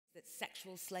that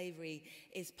sexual slavery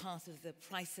is part of the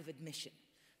price of admission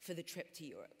for the trip to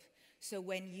Europe. So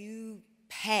when you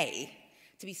pay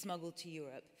to be smuggled to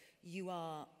Europe, you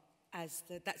are,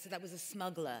 so that was a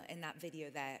smuggler in that video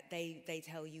there. They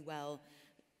tell you, well,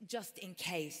 just in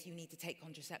case you need to take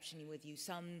contraception with you.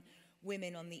 Some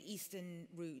women on the eastern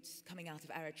routes coming out of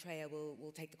Eritrea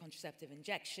will take the contraceptive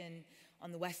injection.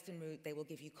 On the western route, they will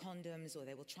give you condoms, or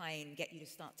they will try and get you to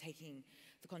start taking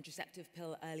the contraceptive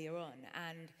pill earlier on.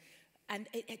 And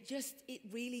it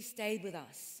really stayed with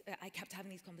us. I kept having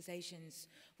these conversations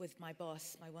with my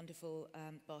boss, my wonderful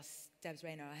boss, Debs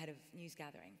Rayner, our head of news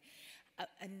gathering.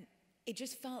 And it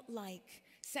just felt like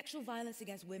sexual violence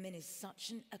against women is such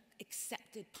an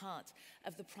accepted part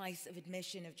of the price of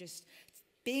admission, of just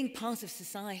being part of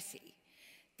society,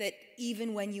 that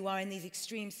even when you are in these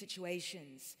extreme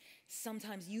situations,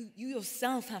 sometimes you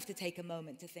yourself have to take a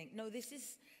moment to think, no, this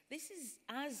is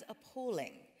as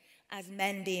appalling as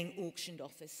men being auctioned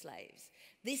off as slaves.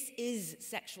 This is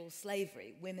sexual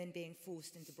slavery, women being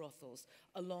forced into brothels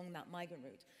along that migrant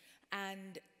route.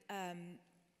 And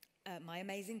my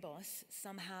amazing boss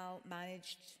somehow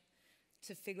managed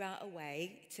to figure out a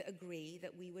way to agree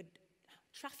that we would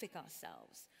traffic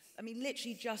ourselves. I mean,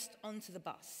 literally just onto the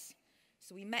bus.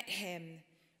 So we met him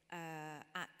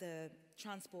at the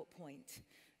transport point,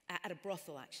 at a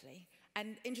brothel, actually.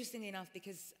 And interestingly enough,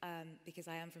 because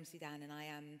I am from Sudan and I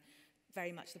am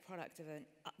very much the product of a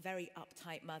very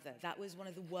uptight mother, that was one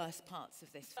of the worst parts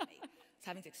of this for me. I was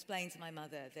having to explain to my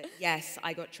mother that, yes,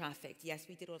 I got trafficked. Yes,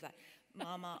 we did all of that.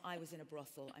 Mama, I was in a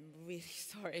brothel. I'm really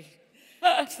sorry.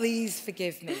 Please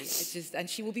forgive me. And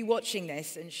she will be watching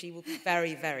this, and she will be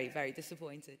very, very, very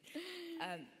disappointed.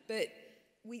 But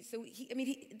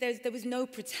there was no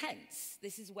pretense.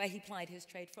 This is where he plied his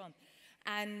trade from.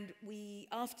 And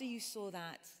after you saw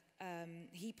that,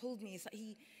 he pulled me.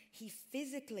 He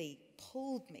physically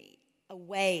pulled me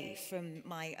away from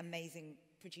my amazing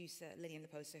producer, Lillian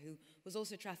Laposa, who was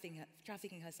also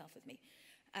trafficking herself with me.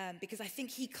 Because I think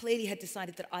he clearly had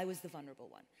decided that I was the vulnerable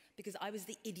one, because I was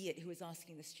the idiot who was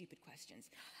asking the stupid questions.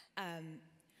 And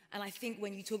I think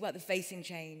when you talk about the facing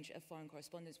change of foreign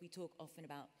correspondents, we talk often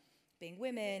about being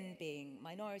women, being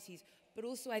minorities, but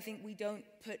also I think we don't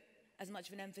put as much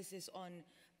of an emphasis on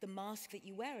the mask that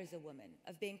you wear as a woman,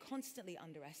 of being constantly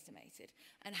underestimated,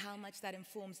 and how much that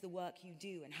informs the work you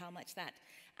do, and how much that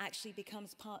actually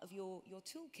becomes part of your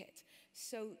toolkit.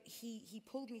 So he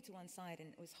pulled me to one side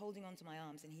and was holding onto my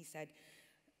arms, and he said,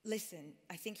 listen,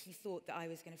 I think he thought that I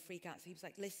was going to freak out. So he was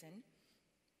like, listen,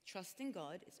 trust in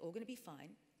God, it's all going to be fine,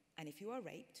 and if you are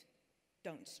raped,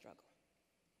 don't struggle.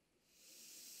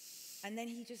 And then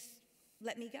he just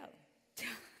let me go.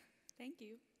 Thank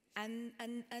you.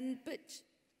 But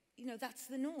you know, that's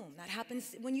the norm. That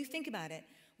happens when you think about it.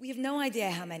 We have no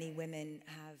idea how many women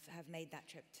have made that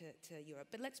trip to Europe,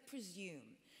 but let's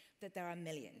presume that there are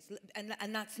millions,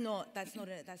 and that's not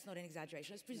an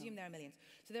exaggeration. Let's presume there are millions.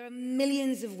 So there are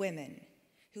millions of women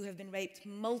who have been raped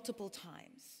multiple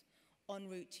times en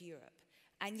route to Europe,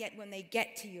 and yet when they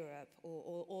get to Europe,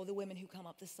 or the women who come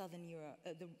up the southern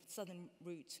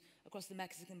route across the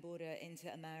Mexican border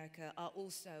into America are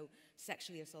also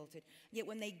sexually assaulted. Yet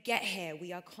when they get here,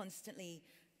 we are constantly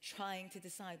trying to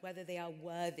decide whether they are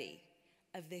worthy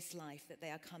of this life that they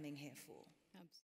are coming here for.